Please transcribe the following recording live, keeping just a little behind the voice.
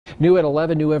New at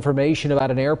 11, new information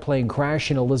about an airplane crash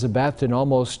in Elizabethton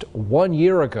almost 1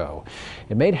 year ago.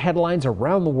 It made headlines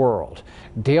around the world.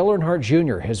 Dale Earnhardt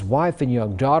Jr., his wife and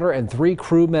young daughter, and 3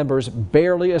 crew members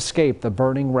barely escaped the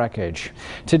burning wreckage.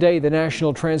 Today, the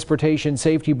National Transportation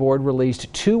Safety Board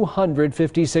released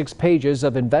 256 pages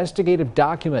of investigative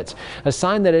documents, a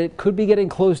sign that it could be getting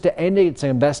close to ending its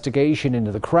investigation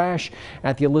into the crash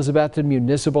at the Elizabethton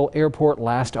Municipal Airport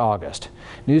last August.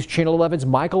 News Channel 11's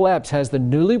Michael Epps has the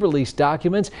newly released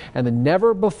documents and the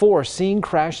never-before-seen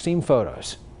crash scene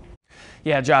photos.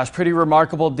 Yeah, Josh, pretty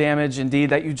remarkable damage indeed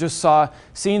that you just saw.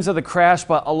 Scenes of the crash,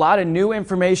 but a lot of new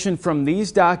information from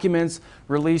these documents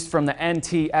released from the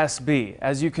NTSB.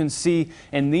 As you can see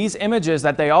in these images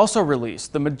that they also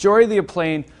released, the majority of the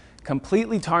plane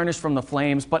completely tarnished from the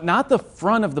flames, but not the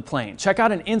front of the plane. Check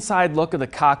out an inside look of the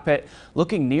cockpit,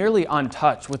 looking nearly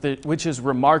untouched, which is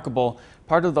remarkable.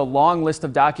 Part of the long list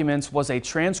of documents was a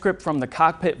transcript from the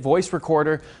cockpit voice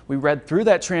recorder. We read through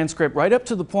that transcript right up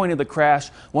to the point of the crash.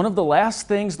 One of the last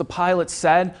things the pilot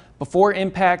said before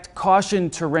impact: caution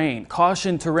terrain,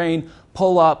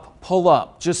 pull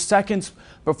up, just seconds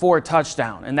before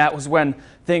touchdown. And that was when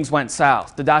things went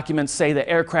south. The documents say the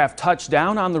aircraft touched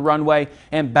down on the runway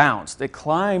and bounced. It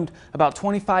climbed about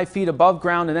 25 feet above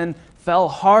ground and then fell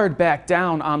hard back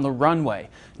down on the runway.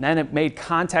 And then it made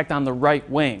contact on the right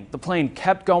wing. The plane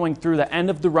kept going through the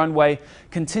end of the runway,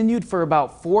 continued for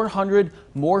about 400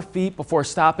 more feet before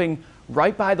stopping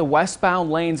right by the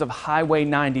westbound lanes of Highway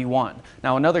 91.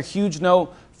 Now, another huge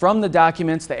note from the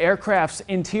documents: the aircraft's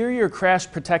interior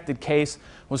crash-protected case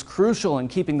was crucial in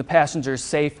keeping the passengers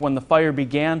safe when the fire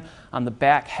began on the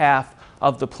back half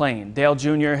of the plane. Dale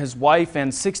Jr., his wife,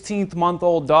 and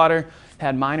 16-month-old daughter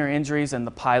had minor injuries, and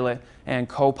the pilot and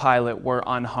co-pilot were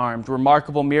unharmed.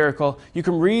 Remarkable miracle. You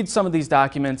can read some of these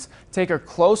documents, take a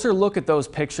closer look at those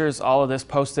pictures. All of this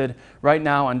posted right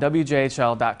now on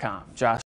WJHL.com. Josh.